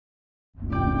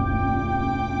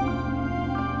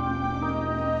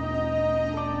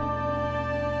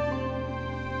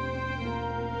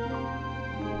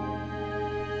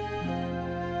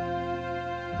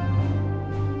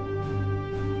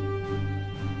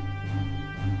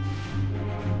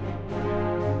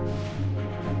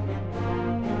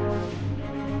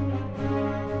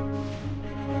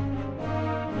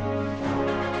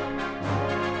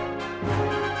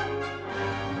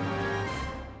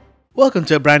Welcome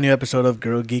to a brand new episode of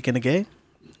Girl Geek and a Gay.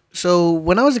 So,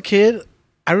 when I was a kid,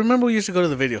 I remember we used to go to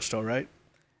the video store, right?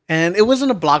 And it wasn't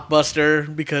a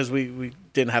blockbuster because we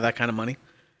didn't have that kind of money.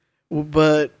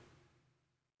 But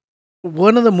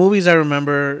one of the movies I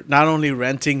remember not only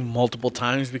renting multiple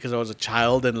times because I was a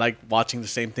child and like watching the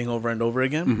same thing over and over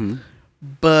again,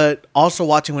 but also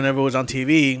watching whenever it was on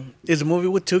TV is a movie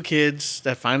with two kids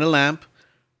that find a lamp,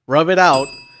 rub it out,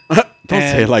 Don't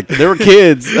say it like that. They were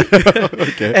kids.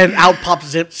 Okay. and out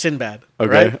pops Sinbad.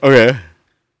 Okay. Right? Okay.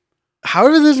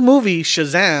 However, this movie,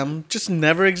 Shazam, just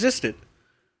never existed.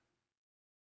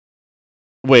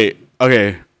 Wait.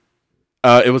 Okay.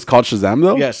 It was called Shazam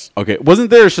though? Yes. Okay. Wasn't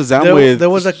there a Shazam There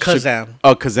was a Kazam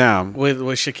Kazam. with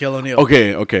Shaquille O'Neal.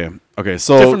 Okay.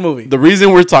 So Different movie. the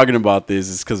reason we're talking about this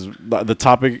is because the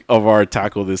topic of our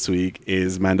tackle this week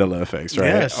is Mandela effects, right?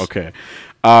 Yes. Okay.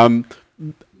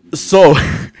 So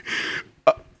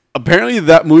apparently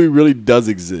that movie really does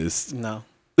exist, No.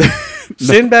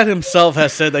 Sinbad himself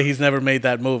has said that he's never made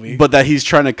that movie. but that he's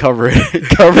trying to cover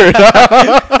it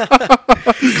up.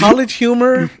 College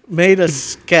Humor made a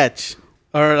sketch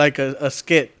or like a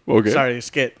skit. Okay. Sorry, a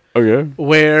skit Okay.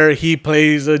 where he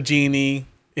plays a genie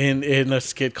in a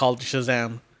skit called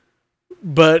Shazam.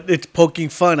 But it's poking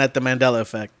fun at the Mandela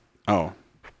effect. Oh.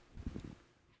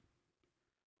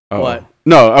 What?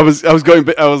 No, I was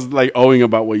like owing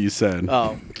about what you said.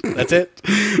 Oh, that's it?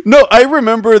 No, I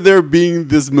remember there being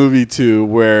this movie too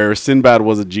where Sinbad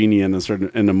was a genie in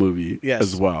a movie Yes.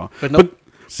 as well. But no,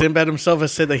 Sinbad himself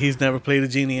has said that he's never played a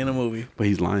genie in a movie. But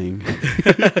he's lying.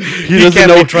 He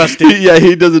can't be trusted. Yeah,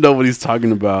 he doesn't know what he's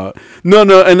talking about. No,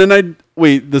 and then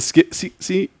the skit.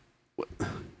 See,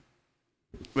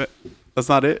 that's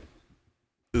not it.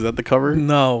 Is that the cover?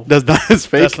 No. That's not his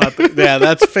fake. That's not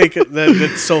that's fake.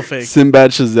 That's so fake.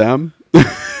 Sinbad Shazam.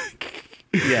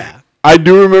 Yeah. I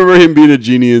do remember him being a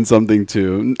genie in something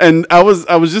too, and I was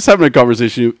just having a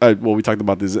conversation. We talked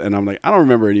about this, and I'm like, I don't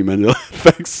remember any Mandela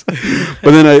effects.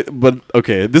 but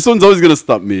okay, this one's always gonna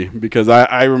stump me because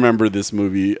I remember this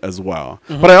movie as well.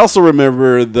 But I also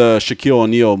remember the Shaquille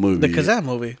O'Neal movie, The Kazam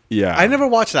movie. Yeah, I never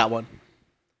watched that one,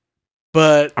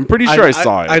 but I'm pretty sure I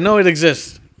saw it. I know it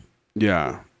exists,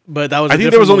 Yeah, but that was. I think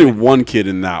there was only one kid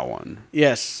in that one,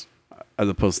 Yes. as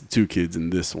opposed to two kids in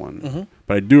this one.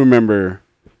 But I do remember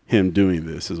him doing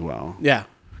this as well. Yeah.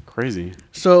 Crazy.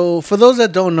 So, for those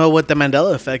that don't know what the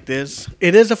Mandela effect is,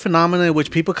 it is a phenomenon in which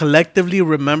people collectively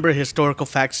remember historical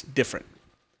facts different.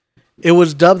 It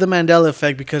was dubbed the Mandela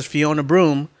effect because Fiona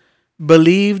Broome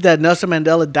believed that Nelson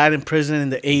Mandela died in prison in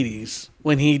the 80s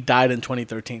when he died in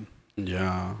 2013.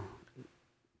 Yeah.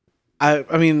 I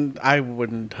mean, I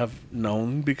wouldn't have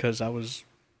known because I was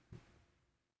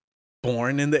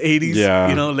born in the 80s, Yeah.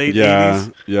 late Yeah.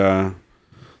 80s. Yeah.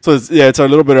 So it's a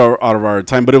little bit out of our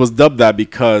time, but it was dubbed that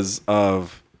because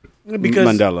of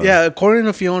Mandela. Yeah, according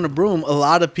to Fiona Broome, a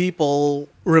lot of people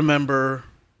remember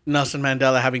Nelson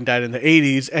Mandela having died in the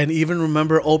 80s and even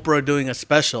remember Oprah doing a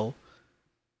special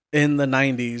in the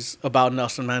 90s about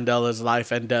Nelson Mandela's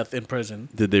life and death in prison.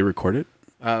 Did they record it?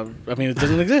 I mean, it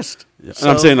doesn't exist. Yeah. So,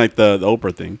 And I'm saying like the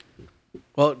Oprah thing.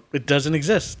 well, it doesn't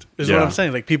exist, is what Yeah. I'm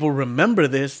saying. Like, people remember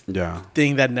this Yeah.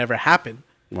 thing that never happened.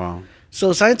 Wow.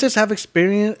 So scientists have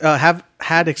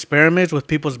had experiments with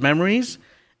people's memories,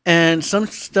 and some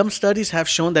studies have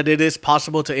shown that it is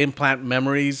possible to implant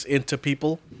memories into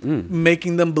people,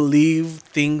 making them believe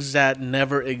things that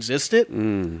never existed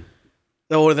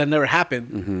or that never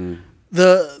happened.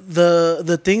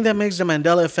 The thing that makes the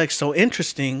Mandela effect so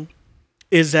interesting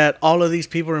is that all of these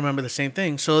people remember the same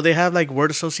thing. So they have like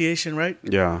word association, right?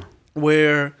 Yeah.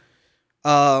 Where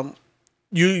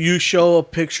you show a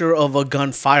picture of a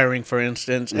gun firing, for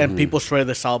instance, and people swear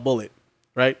they saw a bullet,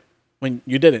 right? When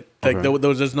you didn't. Like Okay.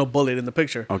 there's no bullet in the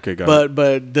picture. Okay, got it.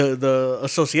 But the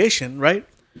association, right,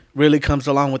 really comes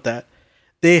along with that.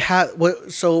 They had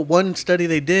so one study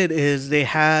they did is they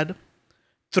had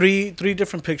three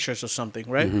different pictures of something,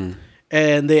 right?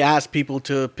 And they asked people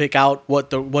to pick out what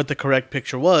the correct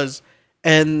picture was,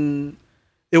 and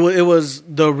it was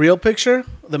the real picture,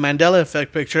 the Mandela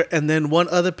effect picture, and then one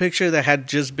other picture that had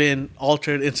just been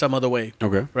altered in some other way,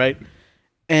 Okay. right?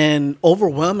 And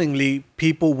overwhelmingly,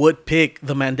 people would pick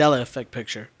the Mandela effect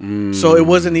picture. So it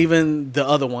wasn't even the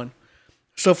other one.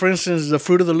 So, for instance, the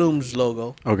Fruit of the Looms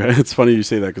logo. Okay. It's funny you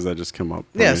say that because that just came up.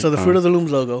 Yeah, so the Fruit of the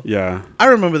Looms logo. Yeah. I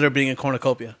remember there being a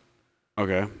cornucopia.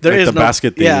 Okay. There like is the no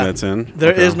basket thing that's in.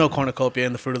 There is Okay. no cornucopia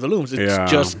in the Fruit of the Looms. It's Yeah.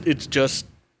 just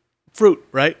fruit,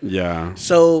 right? Yeah.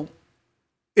 So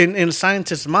in a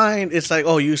scientist's mind, it's like,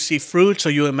 oh, you see fruit, so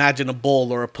you imagine a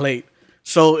bowl or a plate.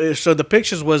 So the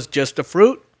pictures was just the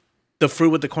fruit the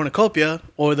fruit with the cornucopia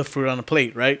or the fruit on a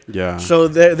plate, right? Yeah. So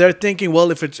they're thinking,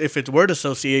 well, if it's word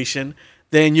association,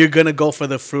 then you're gonna go for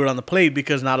the fruit on the plate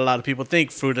because not a lot of people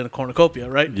think fruit in a cornucopia,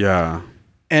 right? Yeah.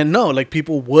 And no, like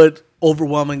people would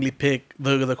overwhelmingly pick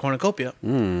the cornucopia.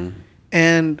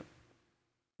 And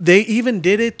they even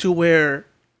did it to where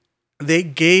they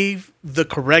gave the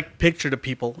correct picture to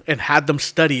people and had them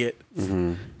study it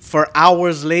for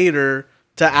hours later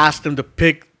to ask them to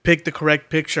pick the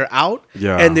correct picture out,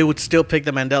 and they would still pick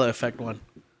the Mandela effect one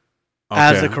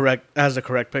as the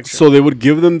correct picture. So they would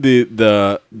give them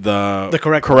the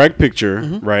correct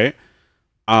picture, right?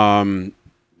 And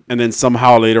then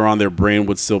somehow later on, their brain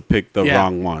would still pick the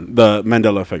wrong one, the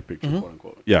Mandela effect picture, quote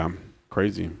unquote. Yeah,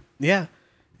 crazy. Yeah,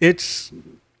 it's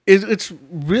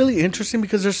really interesting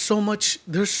because there's so much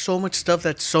stuff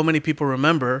that so many people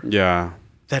remember. Yeah.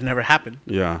 That never happened.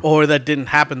 Yeah. Or that didn't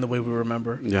happen the way we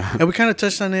remember. Yeah. And we kind of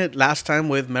touched on it last time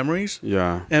with memories.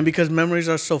 Yeah. And because memories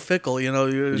are so fickle,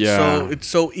 it's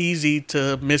so easy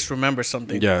to misremember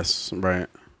something. Yes, right.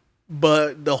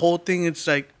 But the whole thing, it's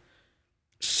like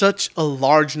such a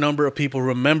large number of people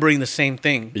remembering the same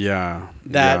thing. Yeah.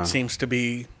 That seems to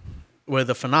be where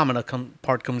the phenomena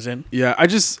part comes in. Yeah, I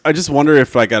just wonder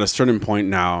if like at a certain point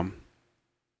now,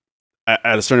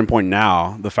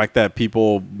 the fact that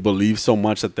people believe so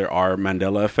much that there are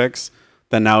Mandela effects,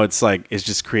 that now it's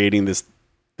just creating this.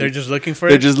 They're just looking for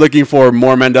They're just looking for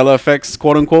more Mandela effects,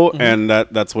 quote unquote, and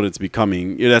that's what it's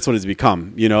becoming. Yeah, that's what it's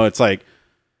become.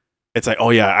 It's like, oh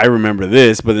yeah, I remember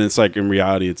this, but then it's like in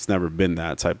reality, it's never been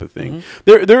that type of thing.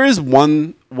 There is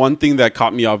one thing that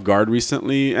caught me off guard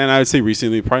recently, and I would say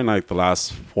recently, probably like the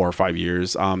last 4 or 5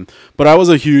 years. But I was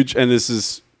a huge, and this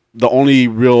is the only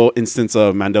real instance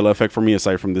of Mandela effect for me,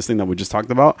 aside from this thing that we just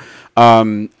talked about.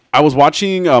 I was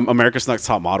watching America's Next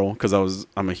Top Model because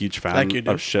I'm a huge fan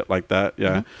of shit like that.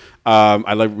 Yeah,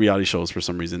 I like reality shows for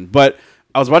some reason. But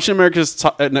I was watching America's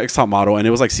Next Top Model, and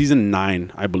it was like season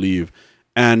 9, I believe.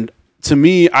 And to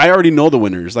me, I already know the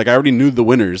winners. Like I already knew the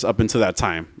winners up until that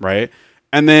time, right?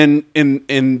 And then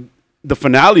in the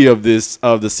finale of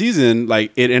the season,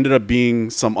 like it ended up being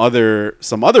some other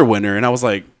winner, and I was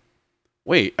like,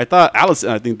 wait, I thought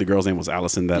Allison, I think the girl's name was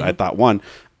Allison that I thought won.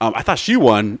 I thought she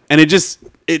won, and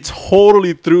it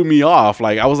totally threw me off.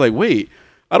 Like I was like, wait,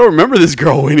 I don't remember this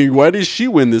girl winning. Why did she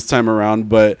win this time around?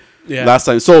 But last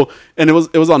time, and it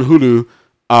was on Hulu.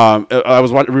 I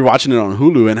was rewatching it on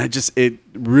Hulu, and it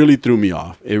really threw me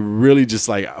off. It really just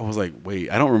like I was like, wait,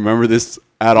 I don't remember this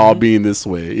at all being this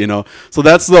way, So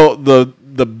that's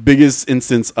the biggest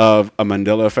instance of a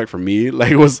Mandela effect for me.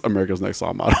 Like it was America's Next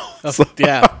Top Model. So.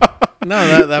 Yeah.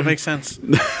 No, that makes sense.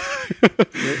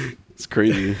 It's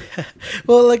crazy.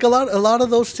 Well, like a lot of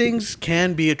those things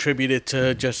can be attributed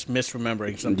to just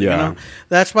misremembering something. Yeah.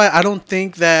 That's why I don't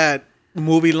think that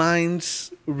movie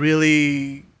lines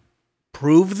really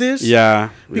prove this. Yeah.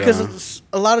 Because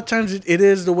a lot of times it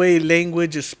is the way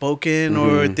language is spoken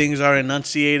or things are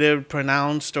enunciated,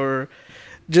 pronounced, or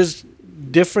just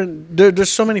different.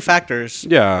 There's so many factors.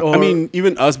 Yeah. I mean,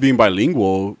 even us being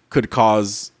bilingual could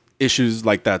cause issues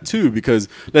like that too, because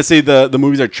let's say the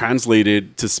movies are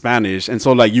translated to Spanish, and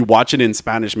so like you watch it in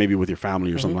Spanish maybe with your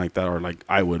family or something like that, or like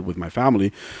I would with my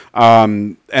family,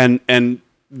 and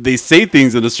they say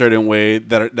things in a certain way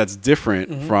that's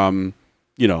different from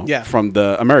from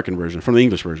the American version, from the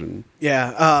English version.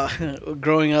 Yeah.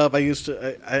 Growing up, I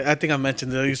think I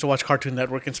mentioned that I used to watch Cartoon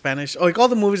Network in Spanish. Like all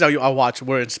the movies I watched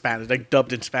were in Spanish, like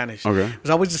dubbed in Spanish. Okay. It was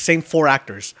always the same 4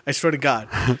 actors. I swear to God.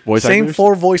 Same actors?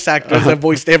 4 voice actors that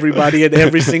voiced everybody in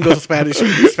every single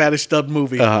Spanish dubbed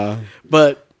movie.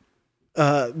 But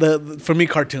for me,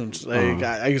 cartoons. Like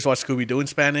I used to watch Scooby-Doo in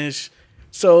Spanish.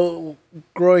 So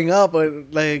growing up,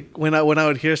 like when I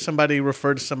would hear somebody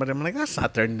refer to somebody, I'm like, that's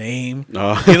not their name,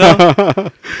 Yeah.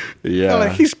 I'm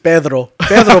like, he's Pedro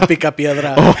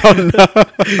Picapiedra.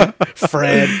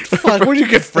 Fred. Fuck, where'd you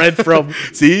get Fred from?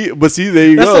 See, there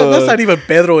you go. That's not even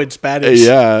Pedro in Spanish.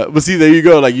 Yeah, but see, there you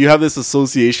go. Like you have this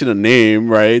association of name,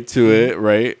 right, to it,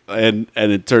 right, and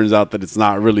it turns out that it's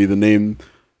not really the name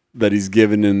that he's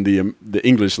given in the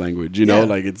English language,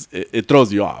 like it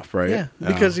throws you off, right? Yeah,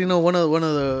 because one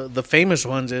of the famous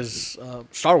ones is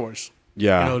Star Wars.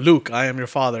 Yeah, Luke, I am your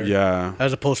father. Yeah,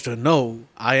 as opposed to no,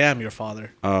 I am your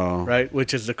father. Oh, right,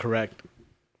 which is the correct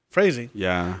phrasing.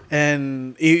 Yeah,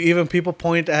 and even people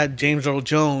point at James Earl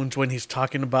Jones when he's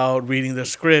talking about reading the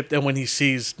script, and when he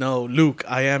sees no, Luke,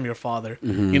 I am your father.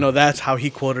 That's how he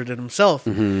quoted it himself,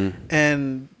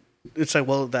 and it's like,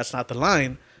 well, that's not the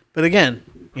line. But again,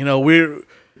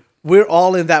 we're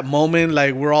all in that moment,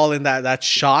 like we're all in that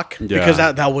shock Yeah. because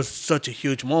that was such a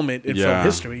huge moment in film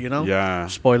history, you know. Yeah.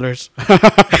 Spoilers.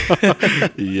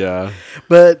 Yeah.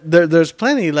 But there's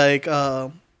plenty like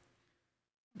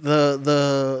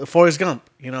the Forrest Gump.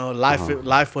 You know,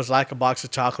 life was like a box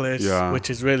of chocolates, Yeah. which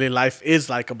is really life is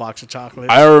like a box of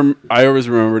chocolates. I always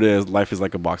remembered it as life is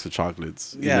like a box of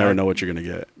chocolates. You Yeah. never know what you're gonna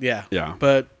get. Yeah. Yeah.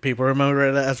 But people remember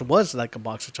it as was like a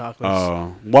box of chocolates.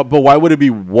 Oh, what? But why would it be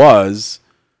was?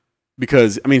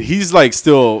 Because I mean, he's like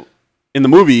still in the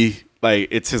movie. Like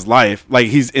it's his life. Like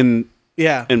he's in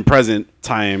yeah. present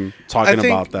time talking I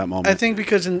think- about that moment. I think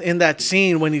because in that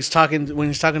scene when he's talking to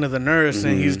the nurse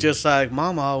and he's just like,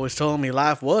 Mama always told me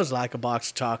life was like a box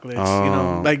of chocolates. You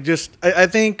know, Oh. like just I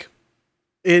think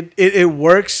it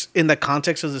works in the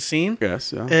context of the scene.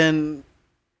 yes. Yeah. And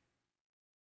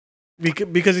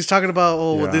because he's talking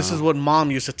about, this Yeah. is what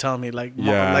Mom used to tell me, like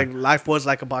Yeah. like life was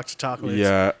like a box of chocolates.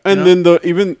 Yeah, and know?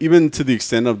 then even to the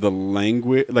extent of the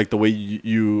language, like the way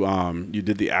you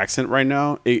did the accent right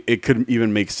now, it could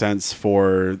even make sense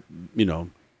for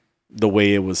the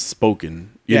way it was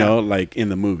spoken. You Yeah. know, like in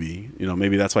the movie. You know,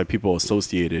 maybe that's why people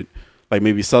associate it. Like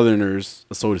maybe Southerners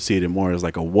associate it more as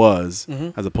like a was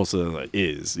as opposed to like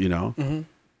is. You know.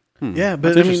 Yeah, That's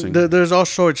but I mean, interesting. there's all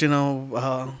sorts. You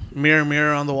know, mirror,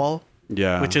 mirror on the wall,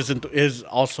 Yeah. which is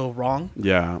also wrong.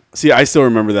 Yeah. See, I still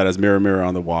remember that as mirror, mirror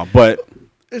on the wall, but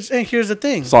And here's the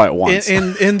thing: saw it once.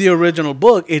 in the original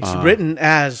book, it's written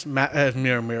as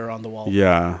mirror, mirror on the wall.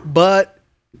 yeah. But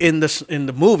in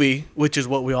the movie, which is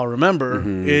what we all remember,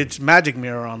 it's magic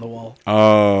mirror on the wall.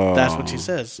 Oh. That's what she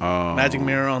says. Oh. Magic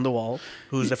mirror on the wall.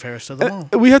 Who's the fairest of them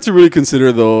all? We had to really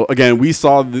consider though. Again, we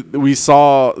saw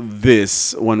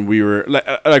this when we were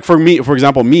like for me, for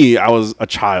example, me, I was a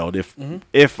child.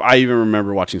 If I even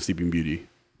remember watching Sleeping Beauty,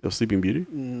 it was Sleeping Beauty.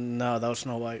 No, that was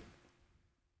Snow White.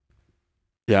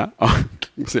 Yeah.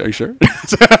 So, are you sure?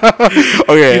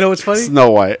 Okay. You know what's funny?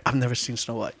 Snow White. I've never seen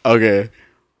Snow White. Okay.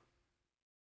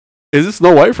 Is it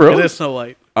Snow White for real? It is Snow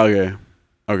White. Okay.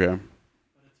 Okay.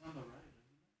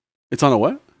 It's on a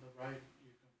what?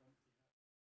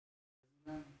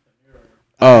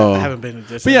 Oh. I haven't been in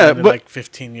this. But yeah, in but- like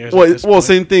 15 years. Well, at this well, point.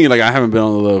 same thing. Like I haven't been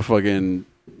on the fucking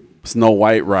Snow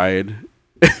White ride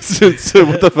since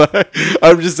what the fuck?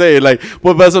 I'm just saying, like,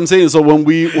 well, that's what I'm saying. So when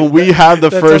we had the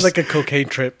That first sounds like a cocaine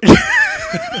trip.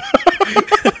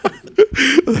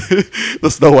 the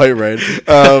Snow White ride.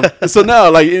 So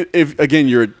now, like, if again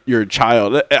you're a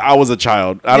child, I was a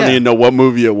child. I don't Yeah. even know what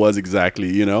movie it was exactly.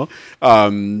 You know,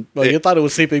 Well, you thought it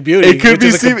was Sleeping Beauty. it could which be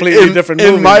is a Sleeping- completely different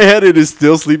movie. in my head. It is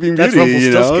still Sleeping That's Beauty.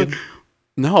 You know, Rumpelstiltskin.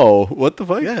 no, what the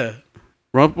fuck? Yeah,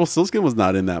 Rumpelstiltskin was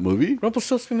not in that movie.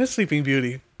 Rumpelstiltskin is Sleeping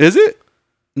Beauty, Is it?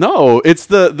 No, it's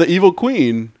the evil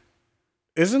queen.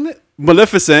 isn't it?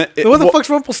 Maleficent. What the fuck's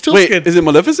Rumpelstiltskin? Wait, is it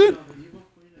Maleficent?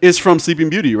 It's from Sleeping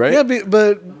Beauty, right? Yeah,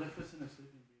 but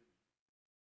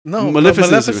no, Maleficent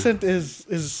is- Maleficent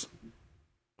is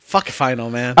fuck if I know,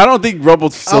 man. I don't think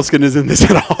Rumpelstiltskin is in this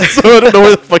at all, so I don't know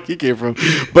where the fuck he came from.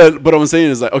 But what I'm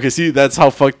saying is like, okay, see, that's how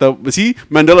fucked up. But see,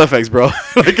 Mandela effects, bro.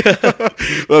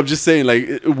 Like, I'm just saying, like,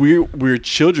 we're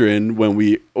children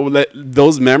when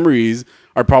those memories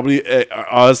are probably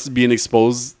us being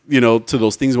exposed, to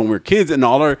those things when we're kids, and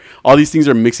all these things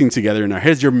are mixing together in our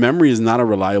heads. Your memory is not a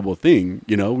reliable thing.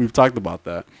 We've talked about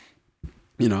that.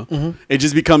 It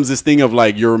just becomes this thing of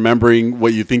like you're remembering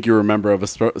what you think you remember of a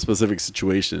specific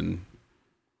situation.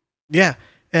 Yeah,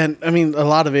 and I mean a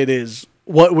lot of it is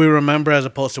what we remember as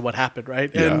opposed to what happened, right?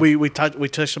 Yeah. And we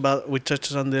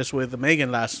touched on this with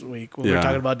Megan last week when we were Yeah.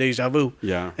 talking about deja vu.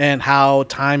 Yeah. And how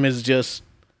time is just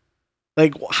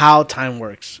like how time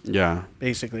works, Yeah.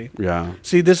 basically. Yeah.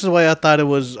 See, this is why I thought it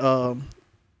was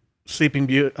Sleeping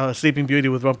Beauty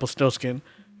with Rumpelstiltskin,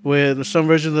 with some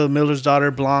version of the Miller's Daughter,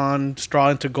 blonde, straw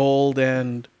into gold,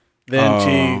 and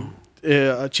then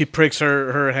she pricks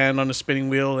her hand on the spinning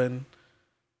wheel and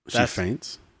She That's-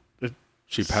 faints. it-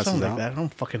 She passes something out. like that. I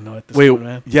don't fucking know at this Wait, point,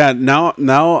 man. yeah.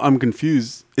 Now I'm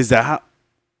confused. Is that how?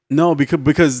 No,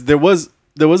 because there was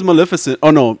Maleficent.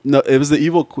 Oh no, it was the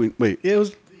evil queen. Wait. Yeah, it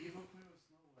was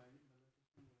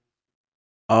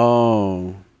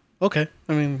Oh. okay.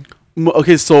 I mean,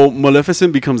 Okay, so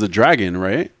Maleficent becomes a dragon,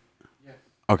 right? Yes.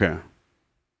 Okay.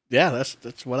 yeah,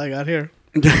 that's what I got here.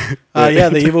 Yeah,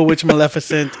 the evil witch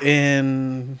Maleficent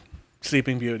in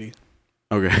Sleeping Beauty.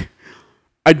 Okay.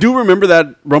 I do remember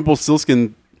that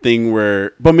Rumpelstiltskin thing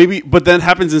but that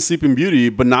happens in Sleeping Beauty,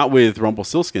 but not with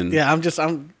Rumpelstiltskin. Yeah,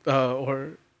 or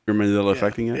You're Mandela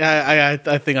affecting it? yeah,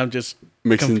 I think I'm just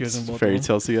Mixing confusing both fairy of them.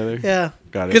 tales together? Yeah,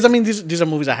 Got it. because I mean these are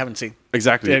movies I haven't seen.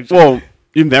 Exactly. Yeah. Well,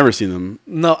 you've never seen them.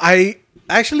 No, I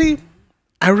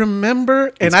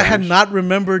remember, and I had Spanish? not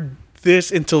remembered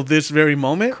this until this very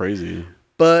moment. Crazy.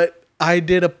 But I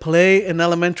did a play in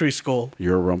elementary school.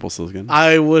 You're a Rumpelstiltskin.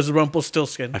 I was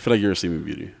Rumpelstiltskin. I feel like you're a Sleeping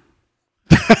Beauty.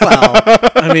 Wow.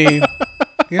 I mean,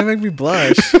 you're gonna make me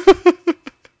blush.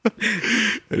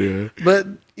 Anyway. But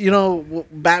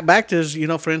back to this,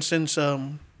 for instance,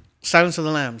 Silence of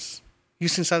the Lambs. You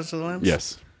seen Silence of the Lambs?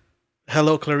 Yes.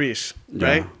 Hello, Clarice.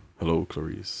 Right? Yeah. Hello,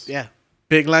 Clarice. Yeah.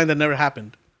 Big line that never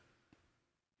happened.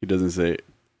 He doesn't say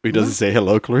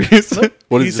hello, Clarice.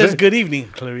 What does he says good evening,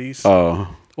 Clarice. Oh.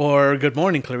 Or good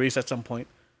morning, Clarice at some point.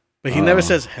 But he never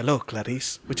says hello,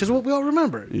 Clarice, which is what we all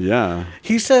remember. Yeah.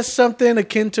 He says something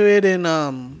akin to it in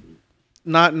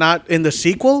not in the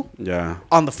sequel. Yeah.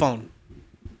 On the phone.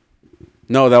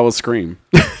 No, that was Scream.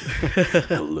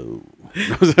 Hello.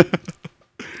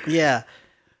 Yeah.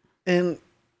 And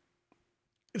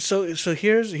so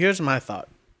here's my thought.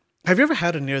 Have you ever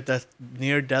had a near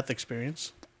death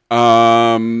experience?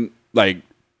 Like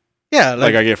Yeah,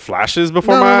 like I get flashes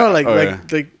before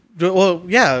well,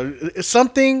 yeah, it's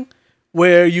something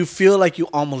where you feel like you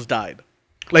almost died.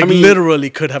 Like, I mean, literally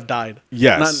could have died.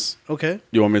 Yes. Okay.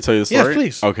 You want me to tell you the story? Yes,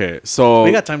 please. Okay, so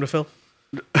We got time to fill.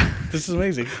 This is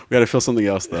amazing. we gotta feel something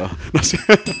else though.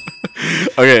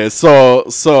 Okay,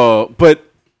 so but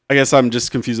I guess I'm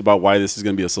just confused about why this is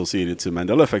gonna be associated to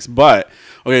Mandela effects. But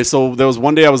okay, so there was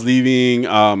one day I was leaving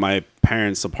my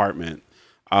parents' apartment,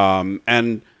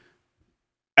 and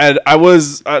I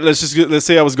was let's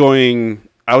say I was gonna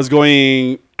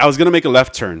make a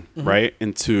left turn, right,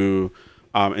 into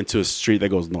a street that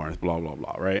goes north, blah blah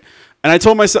blah, right. And I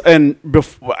told myself, and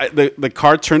before the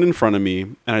car turned in front of me,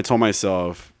 and I told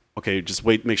myself, okay, just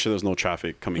wait, make sure there's no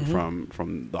traffic coming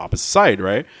from the opposite side,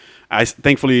 right.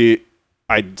 Thankfully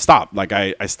I stopped. Like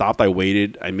I stopped, I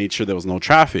waited, I made sure there was no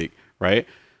traffic, right.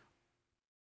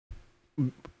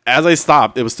 As I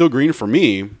stopped, it was still green for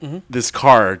me. This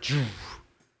car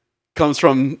comes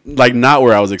from like not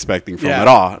where I was expecting from at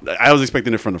all. I was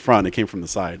expecting it from the front. It came from the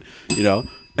side,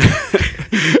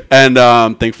 and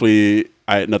thankfully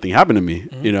nothing happened to me,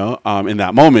 in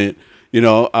that moment,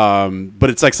 but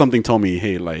it's like something told me,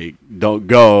 hey, like don't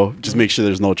go, just make sure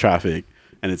there's no traffic,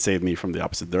 and it saved me from the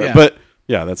opposite direction. But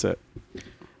yeah, that's it.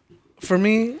 For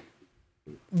me,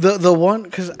 the one,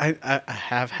 because I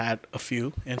have had a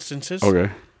few instances. Okay.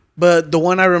 But the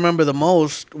one I remember the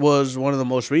most was one of the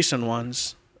most recent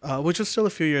ones, which was still a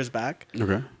few years back.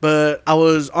 Okay. But I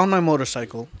was on my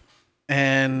motorcycle,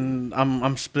 and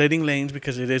I'm splitting lanes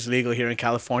because it is legal here in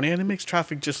California, and it makes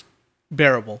traffic just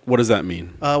bearable. What does that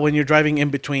mean? When you're driving in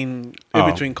between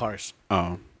cars.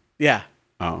 Oh. Yeah.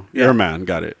 Oh. You're a man.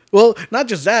 Got it. Well, not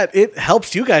just that, it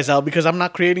helps you guys out because I'm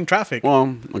not creating traffic.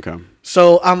 Well, okay.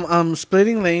 So I'm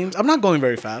splitting lanes. I'm not going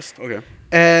very fast. Okay.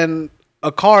 And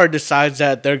a car decides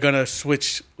that they're gonna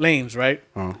switch lanes, right?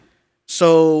 Oh.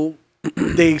 So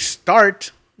they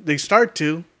start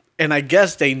to, and I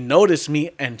guess they noticed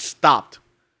me and stopped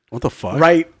What the fuck?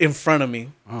 right in front of me.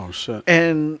 Oh shit.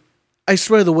 And I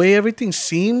swear, the way everything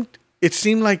seemed, it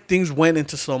seemed like things went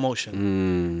into slow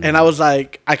motion. And I was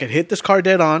like, I could hit this car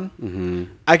dead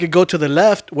on. I could go to the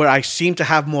left where I seem to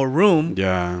have more room.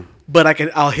 Yeah. But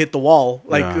I'll hit the wall.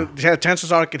 Like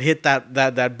chances are I could hit that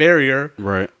barrier.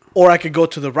 Right. Or I could go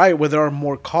to the right where there are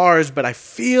more cars, but I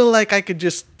feel like I could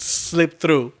just slip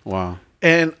through. Wow.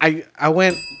 And I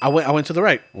went to the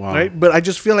right. Wow. Right? But I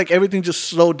just feel like everything just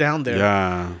slowed down there.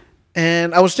 Yeah.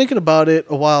 And I was thinking about it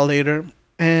a while later,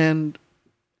 and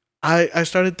I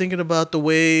started thinking about the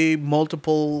way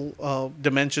multiple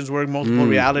dimensions work, multiple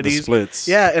realities. The splits.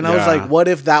 Yeah, and I was like, what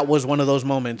if that was one of those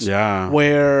moments? Yeah.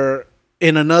 Where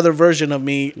in another version of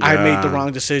me, I made the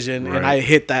wrong decision and I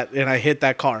hit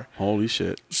that car. Holy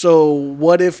shit. So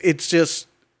what if it's just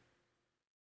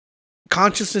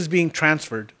consciousness being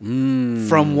transferred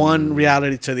from one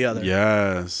reality to the other?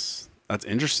 Yes. That's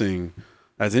interesting.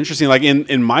 Like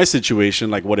in my situation,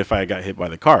 like what if I got hit by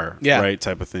the car? Yeah. Right,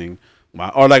 type of thing.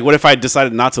 Wow. Or like what if I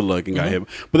decided not to look and got hit?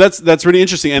 But that's really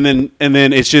interesting. And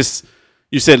then it's just,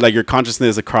 you said like your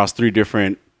consciousness across three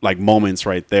different like moments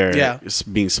right there, it's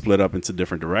being split up into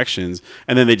different directions,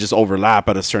 and then they just overlap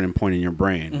at a certain point in your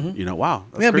brain. Wow.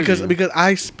 That's crazy. because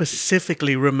I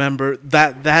specifically remember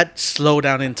that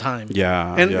slowdown in time.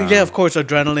 Yeah. And of course,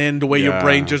 adrenaline, the way your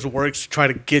brain just works to try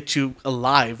to get you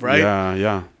alive, right?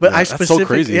 Yeah. But that's so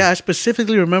crazy. I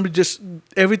specifically remember just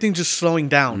everything just slowing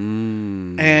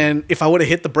down. And if I would have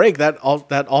hit the brake, that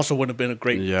also would have been a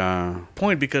great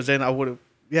point, because then I would have.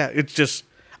 Yeah, it's just.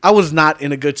 I was not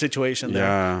in a good situation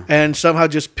there. And somehow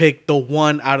just picked the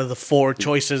one out of the four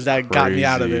choices that got me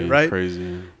out of it, right?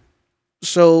 Crazy.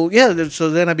 So,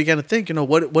 so then I began to think,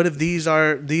 what if these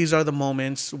are the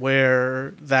moments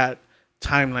where that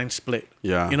timeline split.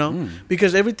 Yeah. You know,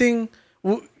 because everything.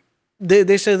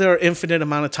 They say there are infinite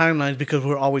amount of timelines because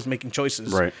we're always making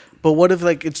choices. Right. But what if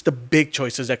like it's the big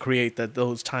choices that create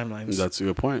those timelines? That's a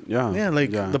good point. Yeah. Yeah,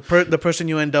 like the person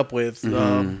you end up with,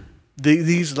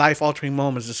 these life altering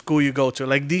moments, the school you go to,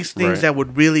 like these things Right. that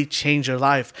would really change your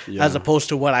life, Yeah. as opposed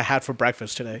to what I had for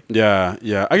breakfast today. Yeah,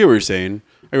 yeah. I get what you're saying.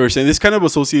 This kind of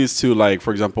associates to, like, for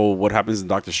example, what happens in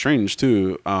Doctor Strange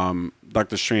too.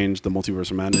 Doctor Strange, the Multiverse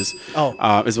of Madness.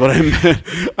 Is what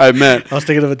I meant. I was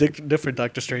thinking of a different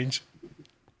Doctor Strange.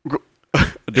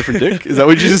 A different dick? Is that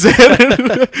what you just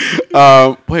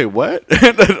said? Wait, what?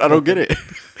 I don't get it.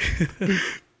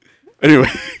 Anyway,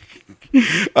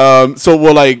 so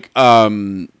well, like,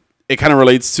 it kind of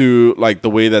relates to like the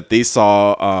way that they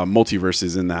saw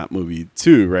multiverses in that movie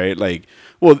too, right? Like,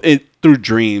 well, it through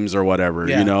dreams or whatever,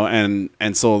 Yeah. you know, and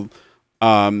so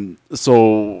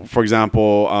for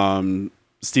example,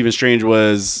 Stephen Strange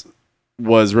was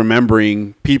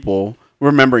remembering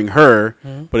her,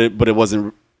 but it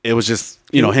wasn't. It was just,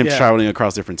 you know, him Yeah. traveling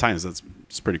across different times.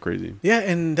 It's pretty crazy. Yeah,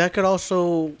 and that could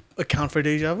also account for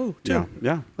deja vu too. Yeah,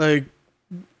 yeah. Like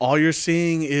all you're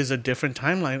seeing is a different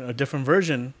timeline, a different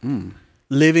version,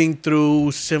 living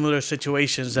through similar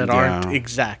situations that aren't Yeah.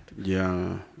 exact.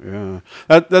 Yeah, yeah.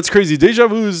 That's crazy. Deja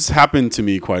vu's happened to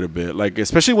me quite a bit. Like,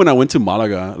 especially when I went to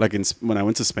Malaga, like when I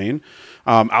went to Spain,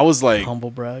 I was like, Humble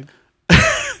brag.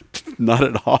 not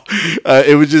at all.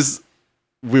 It was just,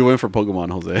 we went for Pokemon,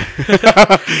 Jose.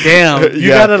 Damn, you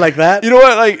Yeah. got it like that? You know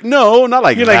what? Like, no, not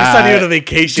like You're that. like, it's not even a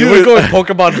vacation. Dude. We're going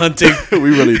Pokemon hunting.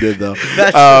 We really did though.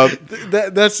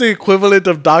 That's the equivalent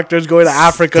of doctors going to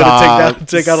Africa to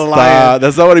take out a lion.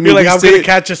 That's not what I mean. You're like, We I'm stayed- going to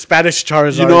catch a Spanish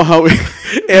Charizard. You know how we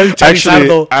El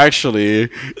Charizardo. actually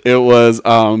it was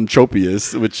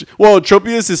Tropius, which, well,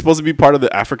 Tropius is supposed to be part of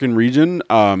the African region,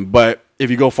 but if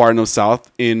you go far enough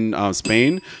south in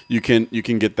Spain, you can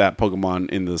get that Pokemon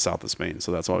in the south of Spain.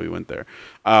 So that's why we went there.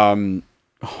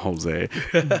 Jose.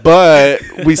 But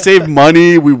we saved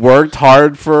money. We worked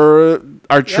hard for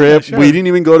our trip. sure. We didn't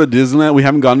even go to Disneyland. We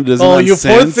haven't gone to Disneyland Oh, you poor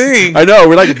since. thing. I know.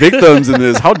 We're like victims in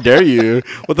this. How dare you?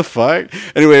 What the fuck?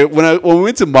 Anyway, when we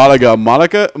went to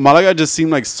Malaga just seemed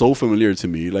like so familiar to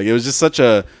me. Like, it was just such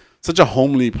a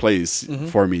homely place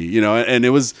for me, you know. And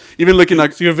it was even looking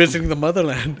like, So you're visiting the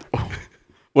motherland.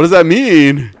 what does that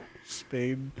mean?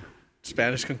 Spain,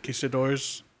 Spanish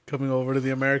conquistadors coming over to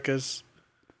the Americas.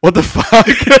 What the fuck?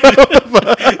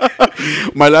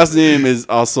 My last name is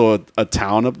also a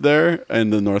town up there in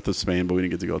the north of Spain, but we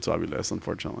didn't get to go to Avilés,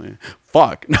 unfortunately.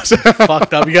 Fuck.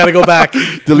 Fucked up. You got to go back.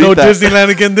 Delete No that. Disneyland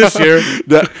again this year.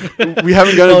 We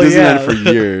haven't gone to Oh, Disneyland yeah. for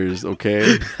years,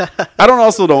 okay? I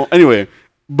don't. Anyway,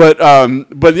 but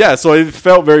yeah, so it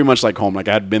felt very much like home. Like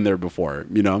I had been there before,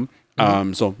 you know?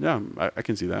 So, yeah, I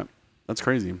can see that. That's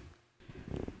crazy.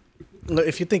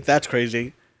 If you think that's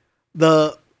crazy,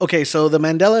 so the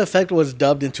Mandela effect was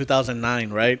dubbed in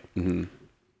 2009, right? Mm-hmm.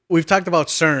 We've talked about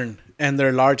CERN and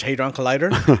their Large Hadron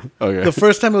Collider. Okay. The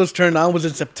first time it was turned on was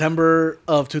in September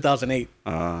of 2008.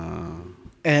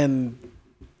 And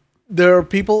there are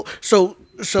people. So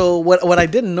what I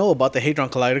didn't know about the Hadron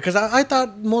Collider, because I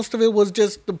thought most of it was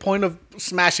just the point of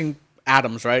smashing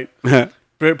atoms, right?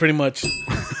 Pretty much.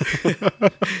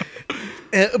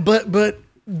 But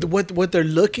what they're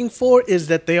looking for is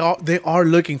that they are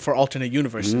looking for alternate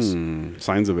universes.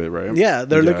 Signs of it, right? Yeah,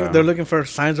 they're looking for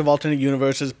signs of alternate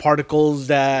universes, particles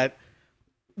that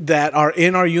are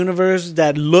in our universe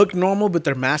that look normal, but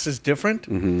their mass is different,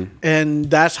 and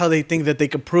that's how they think that they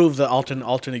could prove the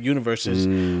alternate universes.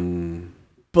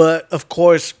 But of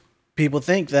course, people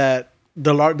think that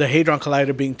the Hadron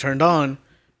Collider being turned on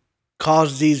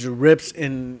caused these rips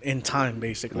in time,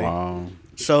 basically. Wow.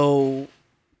 So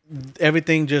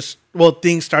everything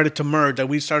things started to merge. Like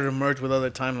we started to merge with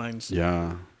other timelines.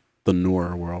 Yeah. The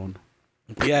Noor world.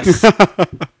 Yes.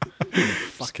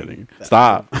 Just kidding.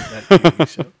 Stop. That TV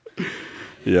show.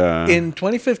 Yeah. In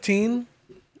 2015,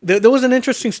 there was an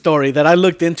interesting story that I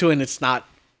looked into, and it's been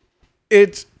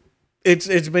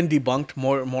debunked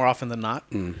more often than not.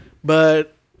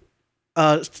 But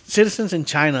citizens in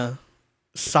China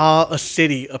saw a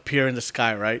city appear in the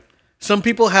sky. Right. Some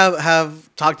people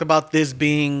have talked about this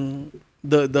being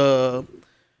what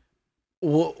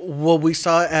we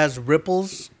saw as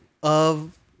ripples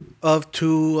of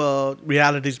two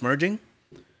realities merging.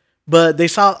 But they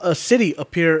saw a city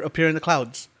appear in the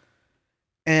clouds,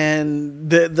 and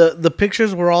the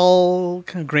pictures were all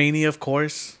kind of grainy, of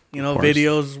course. You know,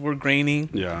 videos were grainy.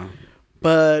 Yeah.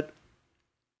 But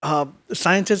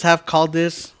scientists have called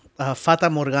this Fata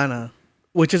Morgana,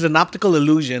 which is an optical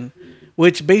illusion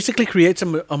which basically creates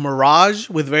a mirage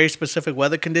with very specific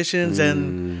weather conditions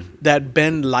and that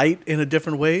bend light in a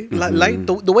different way. Light,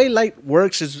 the way light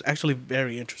works is actually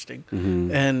very interesting,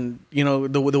 and you know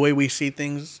the way we see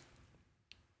things,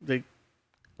 the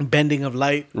bending of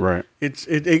light. Right.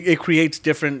 It creates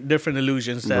different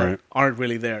illusions that Right. aren't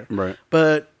really there. Right.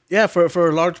 But yeah, for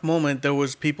a large moment, there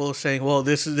was people saying, "Well,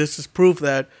 this is proof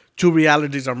that two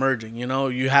realities are merging." You know,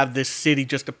 you have this city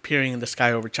just appearing in the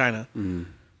sky over China.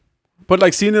 But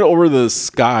like seeing it over the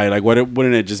sky, like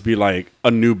wouldn't it just be like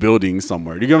a new building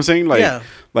somewhere? Do you get what I'm saying? Like, Yeah.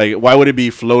 like why would it be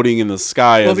floating in the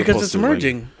sky? Well, as because opposed it's to, like-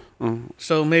 merging.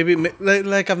 So maybe,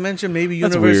 like I've mentioned, maybe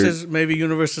That's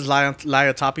universes lie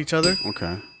atop each other,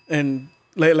 Okay, and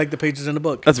like the pages in the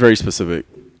book. that's very specific.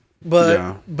 But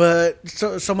Yeah.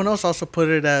 so someone else also put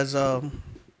it as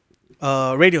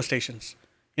radio stations,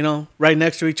 you know, right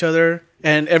next to each other,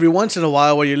 and every once in a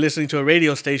while, while you're listening to a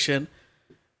radio station,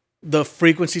 the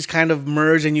frequencies kind of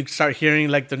merge, and you start hearing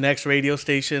like the next radio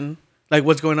station, like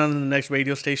what's going on in the next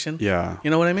radio station. Yeah. You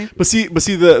know what I mean? But see,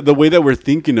 the way that we're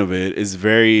thinking of it is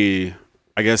very,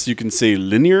 I guess you can say,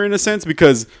 linear in a sense,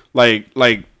 because like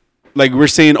we're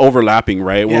saying overlapping,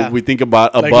 right? Yeah. We think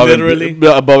about Like above literally?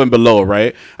 above and below,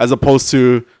 right? As opposed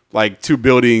to like two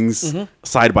buildings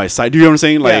side by side. Do you know what I'm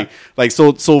saying? Like Yeah. like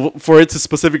so for it to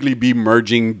specifically be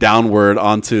merging downward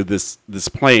onto this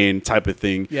plane type of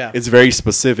thing, Yeah. it's very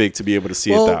specific to be able to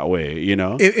see Well, it that way, you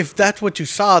know? If that's what you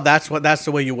saw, that's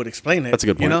the way you would explain it. That's a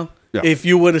good You point. know, Yeah. if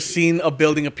you would have seen a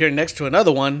building appear next to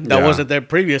another one that Yeah. wasn't there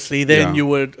previously, then Yeah. you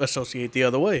would associate the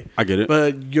other way. I get it.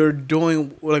 But you're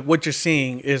doing like what you're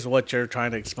seeing is what you're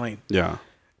trying to explain. Yeah.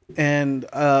 And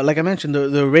like I mentioned,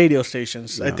 the radio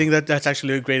stations. I think that's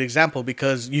actually a great example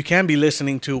because you can be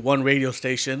listening to one radio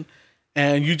station,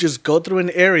 and you just go through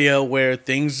an area where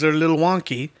things are a little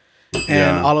wonky, and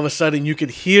Yeah. all of a sudden you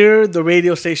could hear the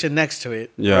radio station next to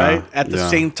it, Yeah, right at the yeah.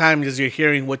 same time as you're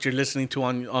hearing what you're listening to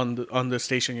on the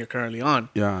station you're currently on.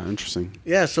 Yeah, interesting.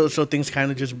 Yeah, so things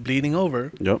kind of just bleeding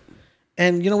over, Yep.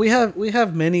 and you know we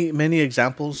have many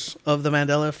examples of the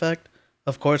Mandela effect.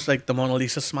 Of course, like the Mona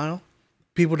Lisa smile.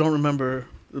 People don't remember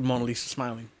the Mona Lisa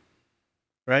smiling,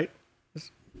 right?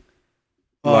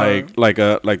 Or, Like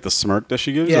the smirk that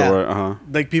she gives, Yeah. or uh-huh.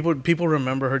 like people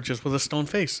remember her just with a stone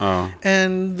face. Oh.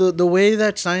 And the way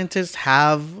that scientists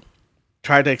have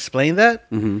tried to explain that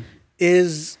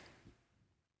is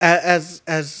as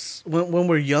when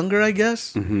we're younger, I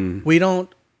guess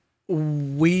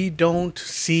we don't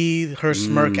see her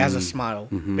smirk as a smile.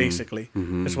 Basically,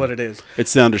 is what it is.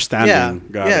 It's the understanding.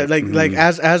 Got Yeah, it. like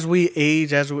as we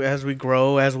age, as we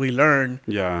grow, as we learn,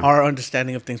 Yeah. our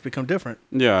understanding of things become different.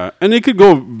 Yeah, and it could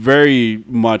go very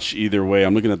much either way.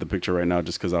 I'm looking at the picture right now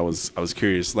just because I was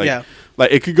curious. Like, Yeah.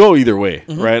 like it could go either way,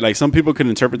 right? Like some people could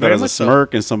interpret that Very as a much so.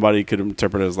 smirk, and somebody could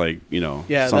interpret it as like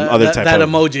Yeah, some that, other that, type that of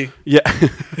emoji. Yeah,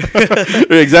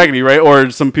 exactly right. Or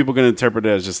some people can interpret it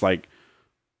as just like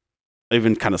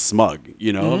even kind of smug,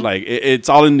 like it's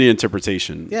all in the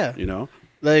interpretation. Yeah. you know.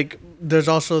 Like there's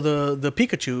also the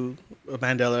Pikachu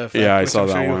Mandela effect. Yeah, I which saw I'm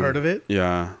that sure one. you heard of it.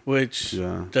 Yeah. Which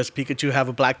Yeah. does Pikachu have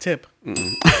a black tip?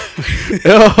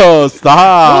 Oh,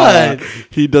 stop! What?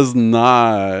 He does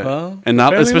not, Well, and not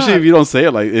apparently especially not. if you don't say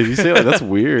it like if you say it like that's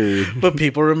weird. But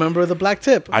people remember the black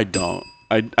tip. I don't.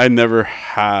 I never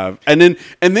have. And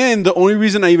then the only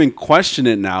reason I even question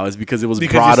it now is because it was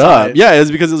Because brought you saw up. it. Yeah,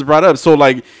 it's because it was brought up. So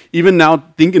like even now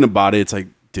thinking about it, it's like,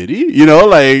 did he? You know,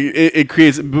 like it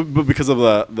creates, but because of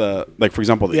the like for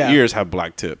example, the Yeah. ears have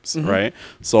black tips, right?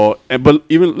 So, but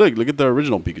even look at the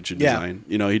original Pikachu Yeah. design.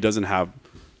 You know, he doesn't have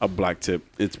a black tip.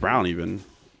 It's brown even.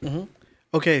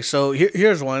 Okay, so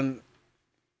here's one.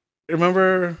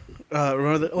 Remember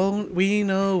that? Oh, we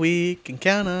know we can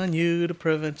count on you to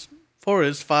prevent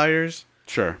forest fires.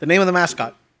 Sure. The name of the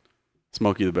mascot?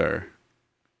 Smokey the Bear.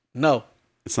 No.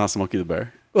 It's not Smokey the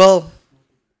Bear. Well,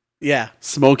 yeah,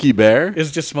 Smokey Bear? it's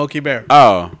just Smokey Bear.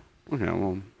 Oh. Okay,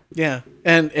 well. Yeah,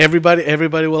 and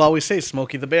everybody will always say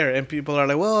Smokey the Bear, and people are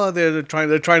like, well, they're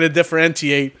trying to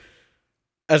differentiate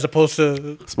as opposed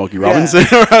to Smokey Robinson.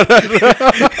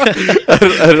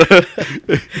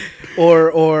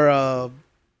 or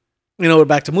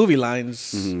back to movie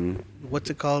lines. What's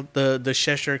it called? The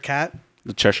Cheshire Cat.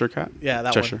 The Cheshire Cat? Yeah,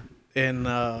 that Cheshire. one. In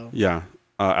Yeah.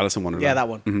 Alice in Wonderland. yeah, that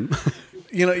one.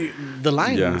 The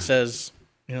line Yeah. says,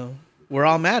 we're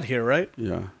all mad here, right?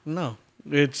 Yeah. No,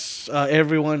 it's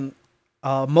everyone.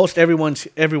 Most everyone's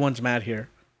mad here.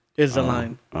 Is the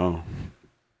line. Oh.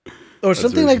 Or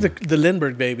something very like the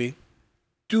Lindbergh baby.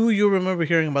 Do you remember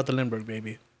hearing about the Lindbergh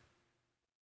baby?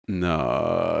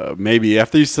 No. Maybe.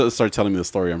 After you start telling me the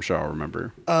story, I'm sure I'll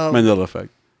remember. Um, Mandela effect.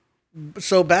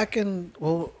 So back in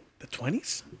the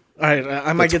 20s, All right,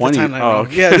 I might get 20. the timeline Oh, wrong.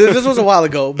 okay. Yeah, this was a while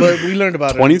ago, but we learned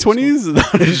about it.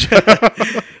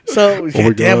 2020s? So, yeah,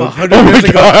 my damn, God. 100 years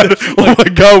ago. Oh my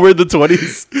god, we're in the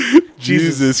 20s.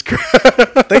 Jesus Christ.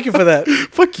 Thank you for that.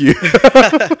 Fuck you.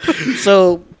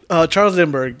 So, Charles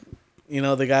Lindbergh, you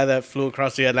know, the guy that flew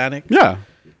across the Atlantic, Yeah.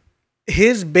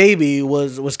 his baby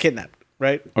was kidnapped,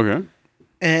 right? Okay.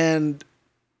 And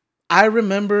I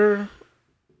remember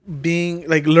being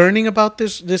like learning about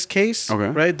this case, Okay.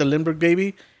 right? The Lindbergh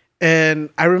baby. And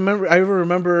I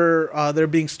remember there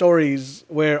being stories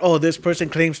where, oh, this person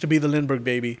claims to be the Lindbergh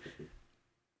baby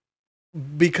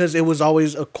because it was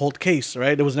always a cold case,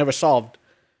 right? It was never solved.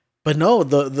 But no,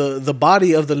 the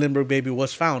body of the Lindbergh baby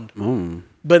was found. Mm.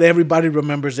 But everybody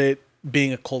remembers it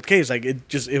being a cold case. Like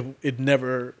it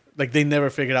never, like they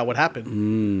never figured out what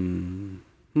happened.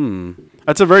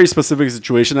 That's a very specific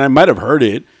situation. I might have heard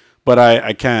it, but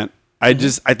I can't. I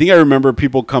think I remember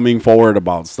people coming forward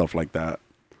about stuff like that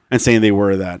and saying they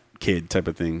were that kid type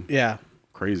of thing. Yeah.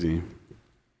 Crazy.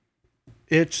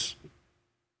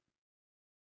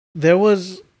 There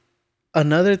was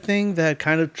another thing that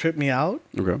kind of tripped me out,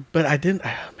 Okay. but I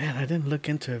didn't look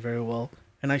into it very well,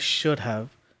 and I should have.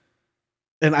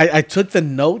 And I took the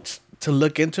notes to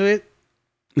look into it,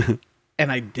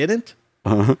 and I didn't.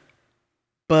 Uh-huh.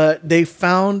 But they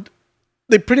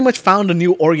pretty much found a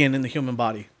new organ in the human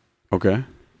body, Okay.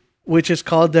 which is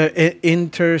called the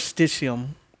interstitium.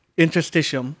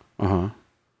 Interstitium. Uh-huh.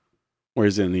 Where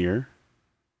is it in the ear?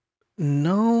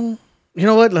 No, you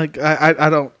know what? Like I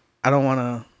don't want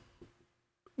to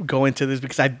go into this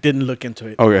because I didn't look into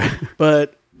it. Okay.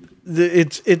 But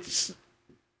it's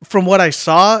from what I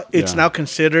saw, it's Yeah. now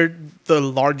considered the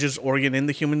largest organ in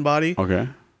the human body, Okay.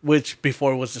 which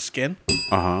before was the skin,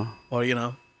 Uh-huh. or you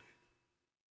know.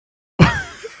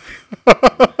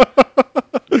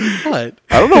 What?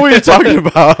 I don't know what you're talking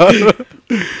about.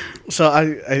 So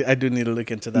I do need to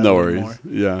look into that. No a little worries.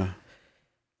 more.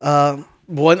 Yeah.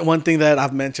 One thing that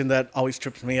I've mentioned that always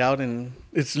trips me out, and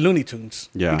it's Looney Tunes.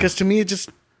 Yeah. Because to me,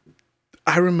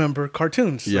 I remember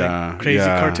cartoons. Yeah, Like crazy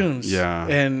yeah, cartoons. yeah.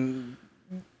 And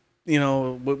you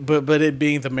know, but it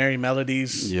being the Merry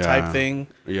Melodies Yeah. type thing,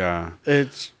 Yeah.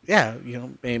 it's you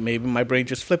know, maybe my brain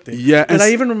just flipped it. Yeah, And and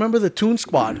I even remember the Toon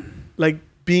Squad, like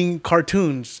being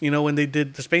cartoons. You know, when they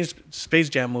did the Space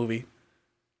Jam movie,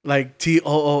 like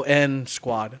TOON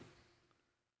Squad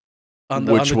on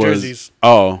the jerseys.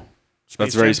 Oh,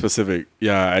 that's Space very Jam. specific.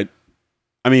 Yeah,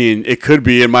 I mean, it could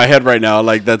be in my head right now.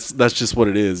 Like that's just what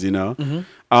it is, you know. Mm-hmm.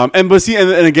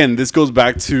 And again, this goes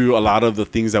back to a lot of the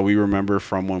things that we remember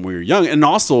from when we were young, and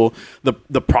also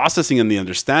the processing and the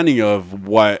understanding of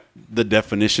what the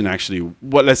definition actually.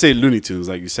 What, let's say Looney Tunes,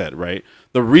 like you said, right?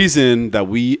 The reason that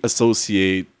we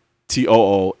associate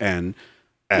TOONS,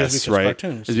 because right,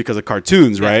 cartoons. is because of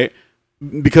cartoons, Yeah. right?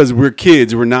 Because we're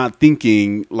kids, we're not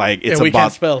thinking like it's we about.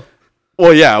 can't spell.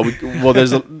 Well, yeah. Well,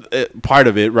 there's a part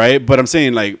of it, right? But I'm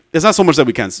saying like it's not so much that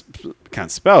we can't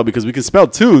spell, because we can spell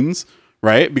tunes,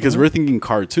 right? Because we're thinking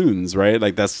cartoons, right?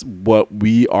 Like that's what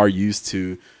we are used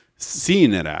to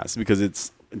seeing it as, because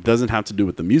it doesn't have to do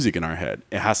with the music in our head.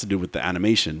 It has to do with the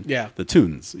animation, Yeah. the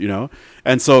tunes, you know.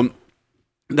 And so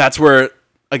that's where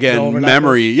The again overlap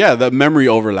the memory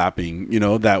overlapping, you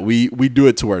know, that we do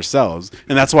it to ourselves,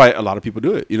 and that's why a lot of people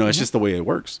do it. You know, it's just the way it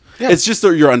works. Yeah. It's just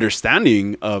your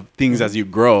understanding of things as you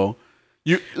grow.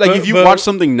 You like But- if you but- watch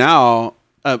something now,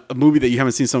 a movie that you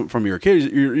haven't seen from your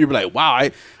kid, you'll be like, wow,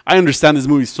 I understand this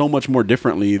movie so much more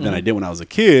differently than I did when I was a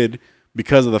kid,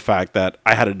 because of the fact that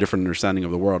I had a different understanding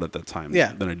of the world at that time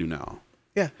than I do now.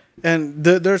 Yeah, and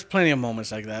there's plenty of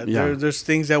moments like that. Yeah. There's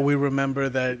things that we remember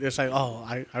that it's like, oh,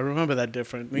 I remember that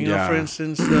different. You know, Yeah. for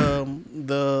instance,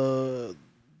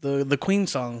 the Queen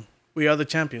song, "We Are the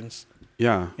Champions."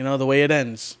 Yeah. You know, the way it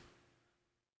ends.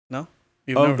 No,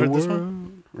 you've Of never the heard this one?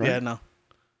 world, right? Yeah, no,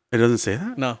 It doesn't say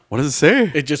that? no. What does it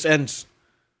say? It just ends.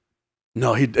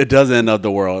 No, it does end of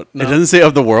the world. No. It doesn't say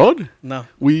of the world? No,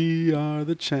 We are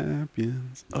the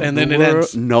champions. Of And the then it world.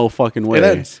 ends. No fucking way. It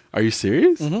ends. Are you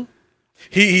serious? Mm-hmm.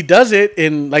 He does it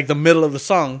in like the middle of the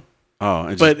song, Oh, it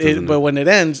just but doesn't- but when it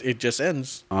ends, it just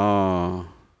ends. Oh,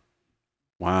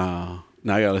 wow.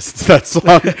 Now I gotta listen to that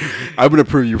song. I'm gonna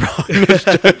prove you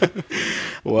wrong.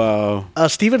 Wow.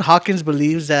 Stephen Hawkins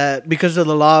believes that because of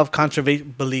the law of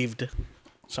conservation,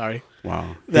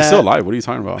 Wow. He's That- still alive. What are you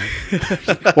talking about?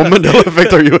 What Mandela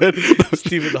effect are you in?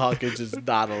 Stephen Hawkins is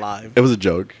not alive. It was a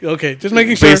joke. Okay, just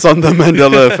making sure. Based on the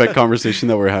Mandela effect conversation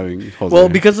that we're having. Jose. Well,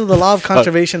 because of the law of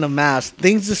conservation of mass,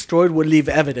 things destroyed would leave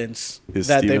evidence Is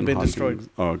that Stephen they've been Hawking- destroyed.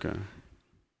 Oh, okay.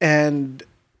 And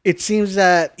it seems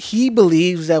that he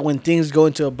believes that when things go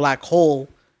into a black hole,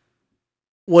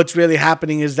 what's really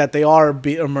happening is that they are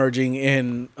emerging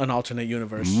in an alternate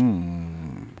universe.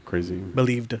 Crazy.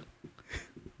 Believed.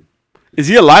 Is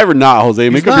he alive or not, Jose?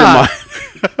 Make up your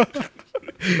mind.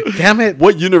 Damn it.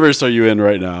 What universe are you in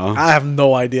right now? I have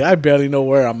no idea. I barely know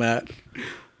where I'm at.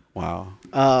 Wow.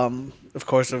 Of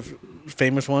course, a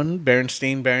famous one,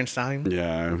 Berenstein.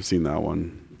 Yeah, I've seen that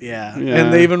one. Yeah. Yeah.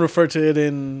 And they even refer to it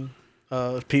in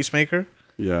Peacemaker.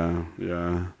 Yeah.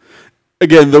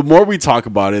 Again, the more we talk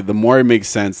about it, the more it makes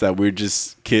sense that we're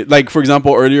just kids. Like, for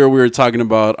example, earlier we were talking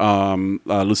about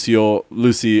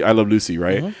Lucy, I Love Lucy,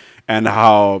 right? Mm-hmm. And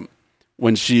how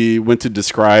when she went to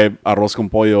describe arroz con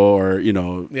pollo or,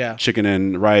 chicken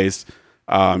and rice,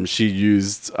 she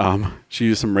used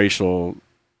some racial,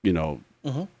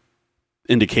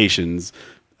 indications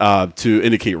to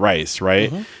indicate rice,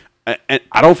 right? And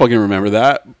I don't fucking remember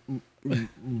that.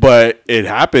 But it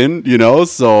happened,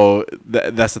 so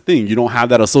that's the thing. You don't have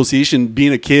that association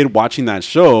being a kid watching that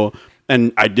show.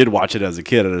 And I did watch it as a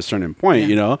kid at a certain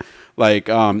point,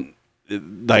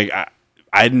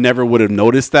 I never would have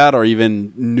noticed that or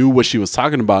even knew what she was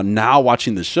talking about. Now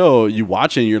watching the show, you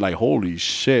watch it and you're like, holy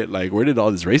shit, like where did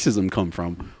all this racism come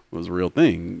from? It was a real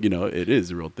thing. It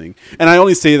is a real thing. And I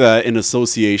only say that in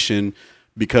association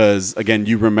because, again,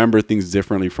 you remember things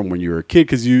differently from when you were a kid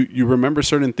because you remember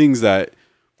certain things that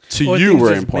to you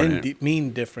were important.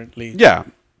 Mean differently. Yeah.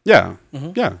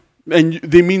 And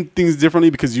they mean things differently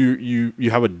because you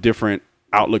have a different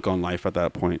outlook on life at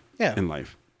that point in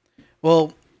life.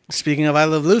 Well, speaking of I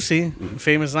Love Lucy,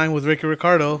 famous line with Ricky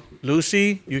Ricardo,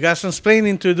 Lucy, you got some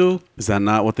splaining to do. Is that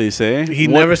not what they say? He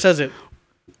never says it.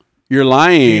 You're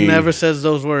lying. He never says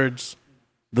those words.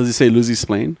 Does he say Lucy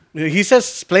Splain? He says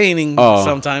splaining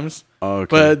sometimes, okay.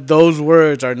 But those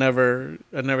words are never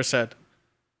said.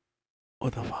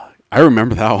 What the fuck? I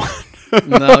remember that one.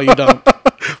 No, you don't.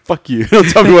 Fuck you. Don't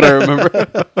tell me what I remember.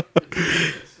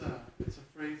 It's a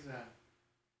phrase that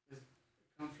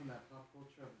comes from that pop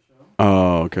culture of the show.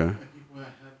 Oh, okay. And people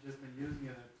have just been using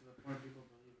it to the point people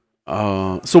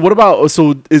believe it. So what about?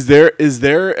 So is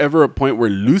there ever a point where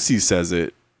Lucy says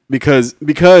it? Because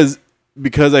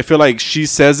I feel like she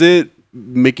says it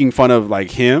making fun of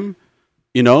like him,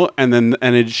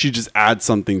 she just adds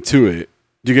something to it.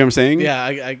 Do you get what I'm saying?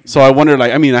 Yeah. So I wonder, I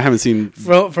haven't seen.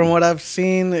 From what I've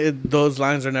seen, those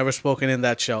lines are never spoken in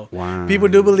that show. Wow. People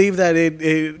do believe that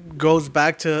it goes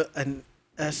back to an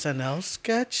SNL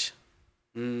sketch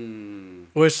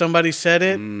where somebody said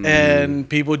it and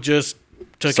people just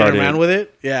took it and ran with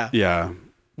it. Yeah. Yeah.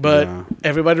 But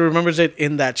everybody remembers it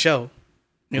in that show.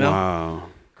 Wow.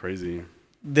 Crazy.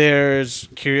 There's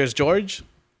Curious George.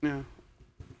 Yeah.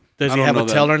 Does he have a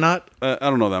tail or not? I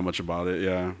don't know that much about it.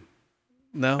 Yeah.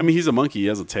 No. I mean, he's a monkey. He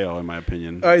has a tail, in my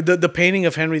opinion. All right. The painting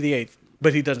of Henry VIII,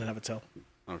 but he doesn't have a tail.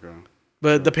 Okay.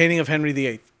 But the painting of Henry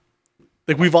VIII,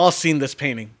 like we've all seen this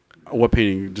painting. What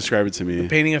painting? Describe it to me. The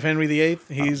painting of Henry VIII.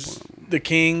 He's the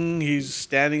king. He's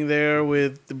standing there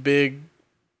with the big,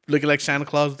 looking like Santa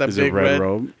Claus. That big red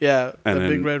robe. Yeah, the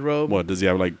big red robe. What does he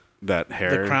have? Like that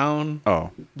hair? The crown.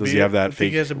 Oh, does beard. he have that I think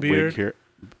fake he has a beard. wig here?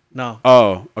 No.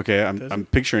 Oh, okay. I'm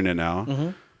picturing it now. Mm-hmm.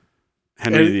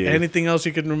 Henry VIII. Anything else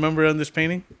you can remember on this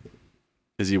painting?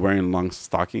 Is he wearing long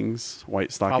stockings,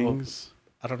 white stockings?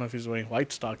 I don't know if he's wearing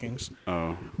white stockings.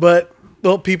 Oh. But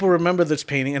people remember this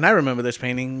painting, and I remember this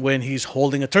painting when he's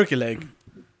holding a turkey leg.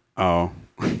 Oh.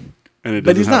 And it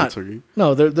but he's have not. A turkey?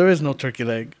 No, there is no turkey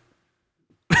leg.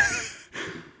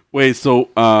 Wait, so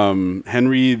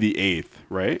Henry VIII,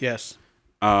 right? Yes.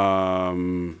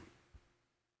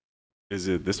 Is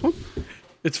it this one?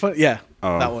 It's fun. Yeah,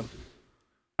 that one.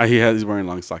 He's wearing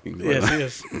long stockings. Yes, he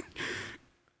is.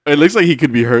 It looks like he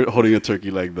could be holding a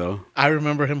turkey leg, though. I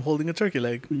remember him holding a turkey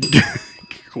leg.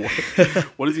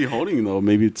 What is he holding, though?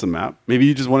 Maybe it's a map. Maybe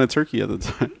he just wanted turkey at the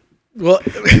time. Well,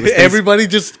 everybody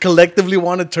just collectively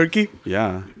wanted turkey?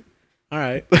 Yeah. All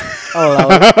right. I'll allow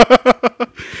it.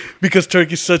 Because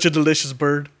turkey's such a delicious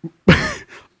bird.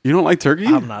 You don't like turkey?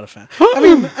 I'm not a fan. I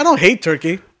mean, I don't hate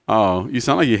turkey. Oh, you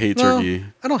sound like you hate turkey.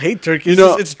 I don't hate turkey.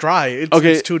 It's dry.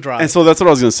 It's too dry. And so that's what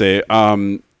I was going to say.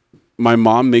 My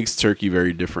mom makes turkey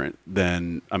very different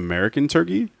than American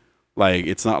turkey. Like,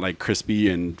 it's not like crispy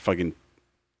and fucking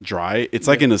dry. It's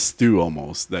like in a stew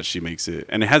almost that she makes it.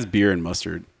 And it has beer and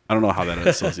mustard. I don't know how that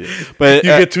associates. But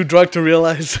you get too drunk to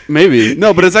realize. Maybe.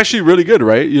 No, but it's actually really good,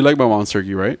 right? You like my mom's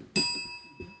turkey, right?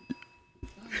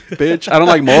 Bitch, I don't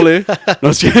like mole. No,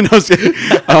 I'm kidding.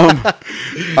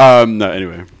 No,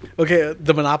 anyway. Okay,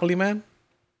 the Monopoly Man?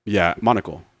 Yeah,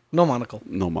 monocle. No monocle.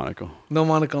 No monocle. No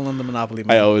monocle on the Monopoly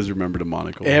Man. I always remember the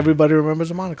monocle. Everybody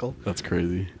remembers a monocle. That's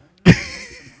crazy.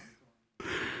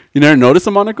 You never noticed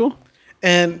a monocle?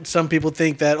 And some people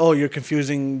think that you're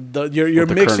confusing you're With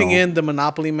the mixing Colonel. in the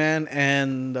Monopoly Man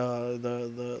and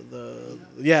the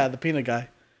peanut guy.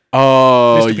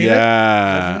 Oh Mr. Peanut? Is that his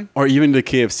yeah, name? or even the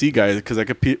KFC guy because I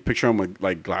could picture him with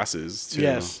like glasses too.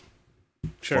 Yes,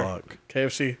 sure. Fuck.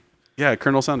 KFC. Yeah,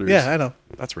 Colonel Sanders. Yeah, I know.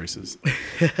 That's racist.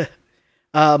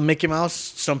 Mickey Mouse.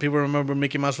 Some people remember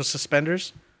Mickey Mouse with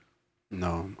suspenders.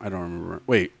 No, I don't remember.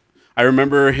 Wait, I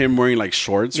remember him wearing like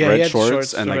shorts, Yeah, he red had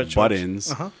shorts, and the like red shorts.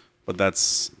 buttons. Uh-huh. But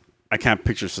I can't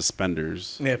picture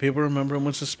suspenders. Yeah, people remember him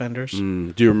with suspenders.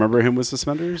 Do you remember him with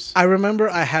suspenders? I remember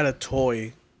I had a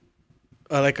toy,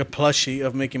 like a plushie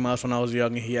of Mickey Mouse when I was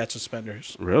young, and he had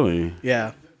suspenders. Really?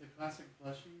 Yeah.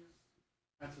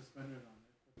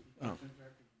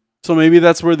 So maybe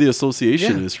that's where the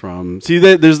association Yeah. is from. See,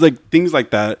 there's like things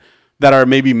like that are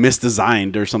maybe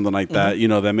misdesigned or something like that. You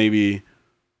know, that maybe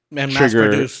And Trigger. mass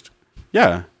produced.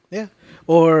 yeah. Yeah.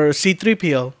 Or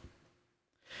C3PO.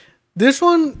 This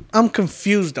one I'm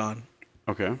confused on.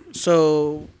 Okay,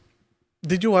 So,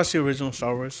 did you watch the original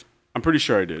Star Wars? I'm pretty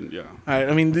sure I did. Yeah,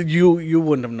 I mean, you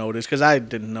wouldn't have noticed because I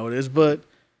didn't notice, but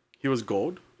he was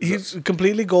gold. he's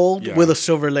completely gold Yeah. with a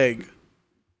silver leg.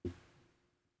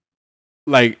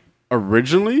 Like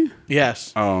originally.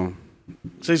 Yes. Oh,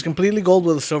 So he's completely gold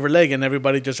with a silver leg, and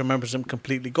everybody just remembers him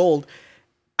completely gold.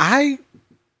 I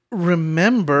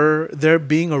remember there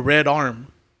being a red arm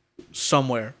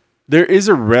somewhere. there is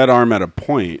a red arm at a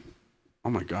point. Oh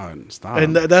my god! Stop.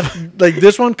 And that's like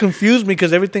this one confused me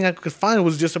because everything I could find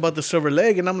was just about the silver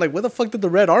leg, and I'm like, where the fuck did the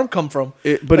red arm come from?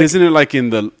 But isn't it like in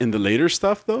the later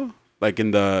stuff though? Like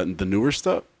in the newer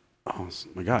stuff? Oh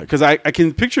my god! Because I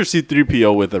can picture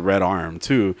C-3PO with a red arm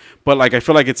too, but like I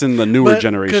feel like it's in the newer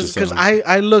generation. Because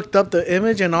I looked up the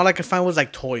image and all I could find was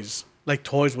like toys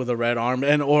with a red arm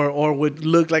and or would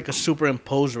look like a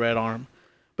superimposed red arm,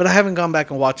 but I haven't gone back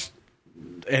and watched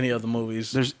any of the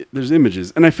movies. There's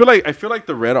images, and I feel like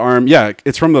the red arm. Yeah,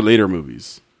 it's from the later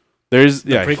movies. There's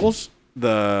The prequels.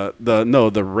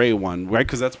 The Ray one, right?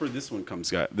 Because that's where this one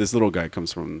comes. This little guy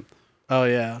comes from. Oh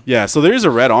yeah. Yeah, so there is a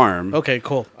red arm. Okay,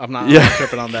 cool. I'm not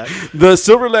tripping on that. The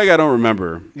silver leg, I don't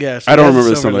remember. Yeah, so I don't he has a remember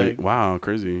the silver silver leg. Wow,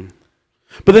 crazy.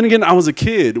 But then again, I was a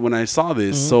kid when I saw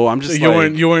this, so I'm just So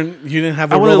like, you didn't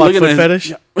have a I wasn't robot looking foot at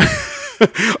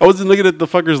fetish. I wasn't looking at the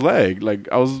fucker's leg. Like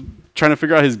I was trying to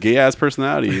figure out his gay ass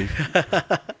personality.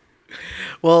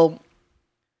 Well,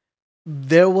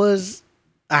 there was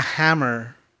a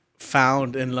hammer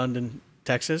found in London,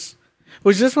 Texas,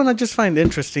 which this one I just find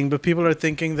interesting. But people are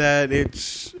thinking that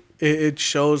it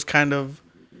shows kind of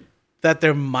that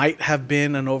there might have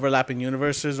been an overlapping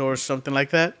universes or something like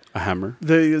that. A hammer.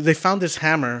 They found this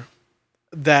hammer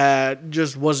that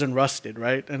just wasn't rusted,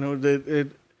 right?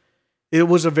 And it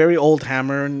was a very old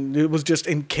hammer, and it was just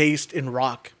encased in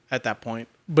rock at that point.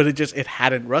 But it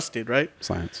hadn't rusted, right?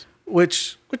 Science.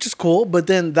 Which is cool. But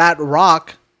then that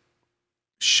rock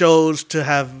shows to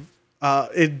have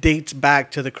it dates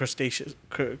back to the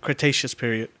Cretaceous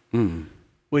period,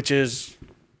 which is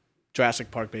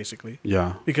Jurassic Park basically.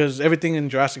 Yeah. Because everything in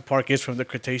Jurassic Park is from the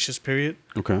Cretaceous period.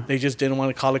 Okay. They just didn't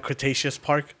want to call it Cretaceous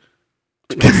Park.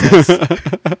 Which makes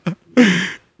sense.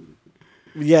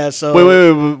 Yeah, so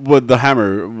Wait. What the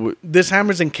hammer? this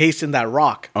hammer's encased in that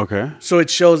rock. Okay. So it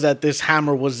shows that this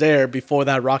hammer was there before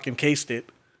that rock encased it.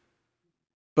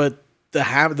 But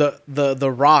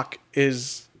the rock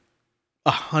is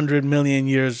 100 million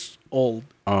years old.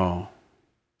 Oh.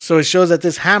 So it shows that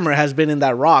this hammer has been in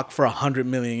that rock for 100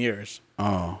 million years.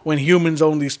 Oh. When humans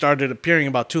only started appearing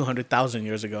about 200,000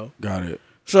 years ago. Got it.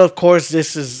 So of course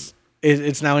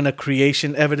it's now in a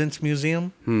creation evidence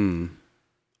museum.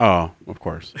 Oh, of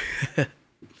course.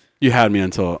 You had me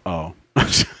until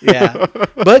Yeah,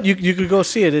 but you could go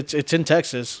see it. It's in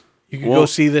Texas. You could go Well-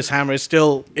 see this hammer. It's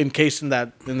still encased in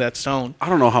that stone. I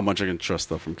don't know how much I can trust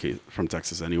stuff from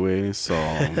Texas anyway. So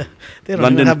They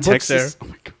don't even have books Texas. Oh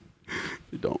my god,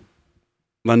 they don't.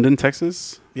 London,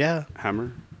 Texas, Yeah,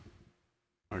 hammer.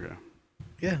 Okay.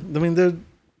 yeah. I mean,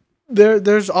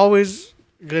 there's always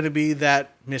going to be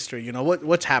that mystery. You know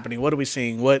what's happening? What are we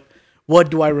seeing? What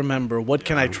do I remember? What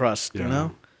can I trust? You Yeah.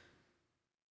 know.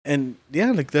 And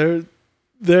yeah, like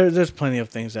there's plenty of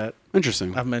things that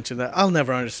Interesting. I've mentioned that I'll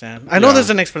never understand. I know Yeah. there's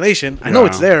an explanation. I know Yeah.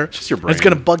 it's there. It's just your It's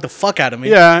gonna brain. bug the fuck out of me.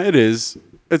 Yeah, it is.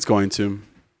 It's going to.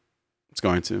 It's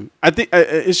going to. I think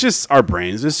it's just our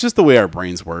brains. It's just the way our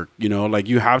brains work. You know, like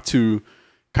you have to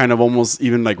kind of almost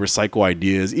even like recycle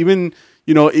ideas. Even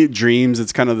dreams.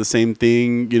 It's kind of the same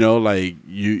thing. You know, like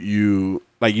you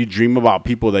like you dream about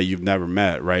people that you've never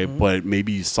met, right? But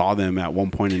maybe you saw them at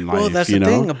one point in life. Well, that's you the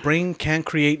know? thing. A brain can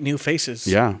create new faces.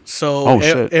 Yeah. So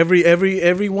Shit.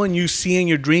 everyone you see in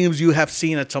your dreams, you have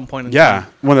seen at some point in Yeah. time.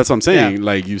 Well, that's what I'm saying. Yeah.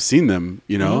 Like you've seen them,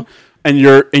 you know, and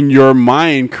your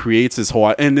mind creates this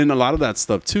whole, and then a lot of that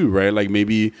stuff too, right? Like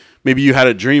maybe you had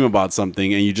a dream about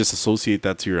something and you just associate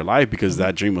that to your life because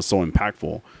that dream was so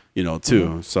impactful, you know,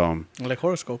 too. So Like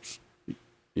horoscopes.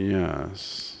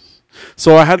 yes.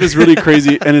 So I had this really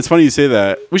crazy, and it's funny you say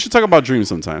that. We should talk about dreams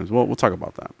sometimes. We'll talk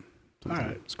about that. All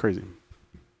right. It's crazy.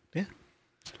 Yeah.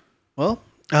 Well,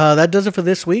 that does it for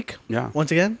this week. Yeah.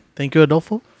 Once again, thank you,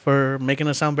 Adolfo, for making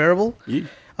us sound bearable. Yeah.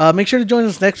 Make sure to join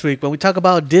us next week when we talk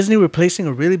about Disney replacing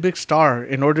a really big star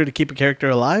in order to keep a character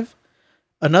alive.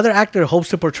 Another actor hopes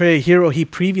to portray a hero he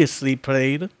previously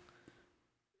played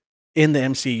in the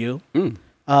MCU.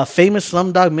 Famous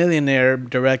Slumdog Millionaire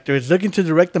director is looking to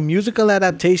direct the musical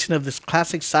adaptation of this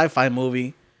classic sci-fi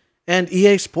movie. And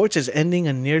EA Sports is ending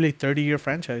a nearly 30-year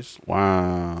franchise.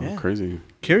 Wow. Yeah. Crazy.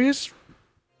 Curious?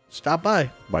 Stop by.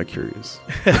 By curious.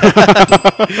 You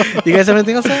guys have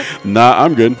anything else to add? Nah,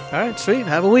 I'm good. All right, sweet.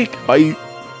 Have a week. Bye.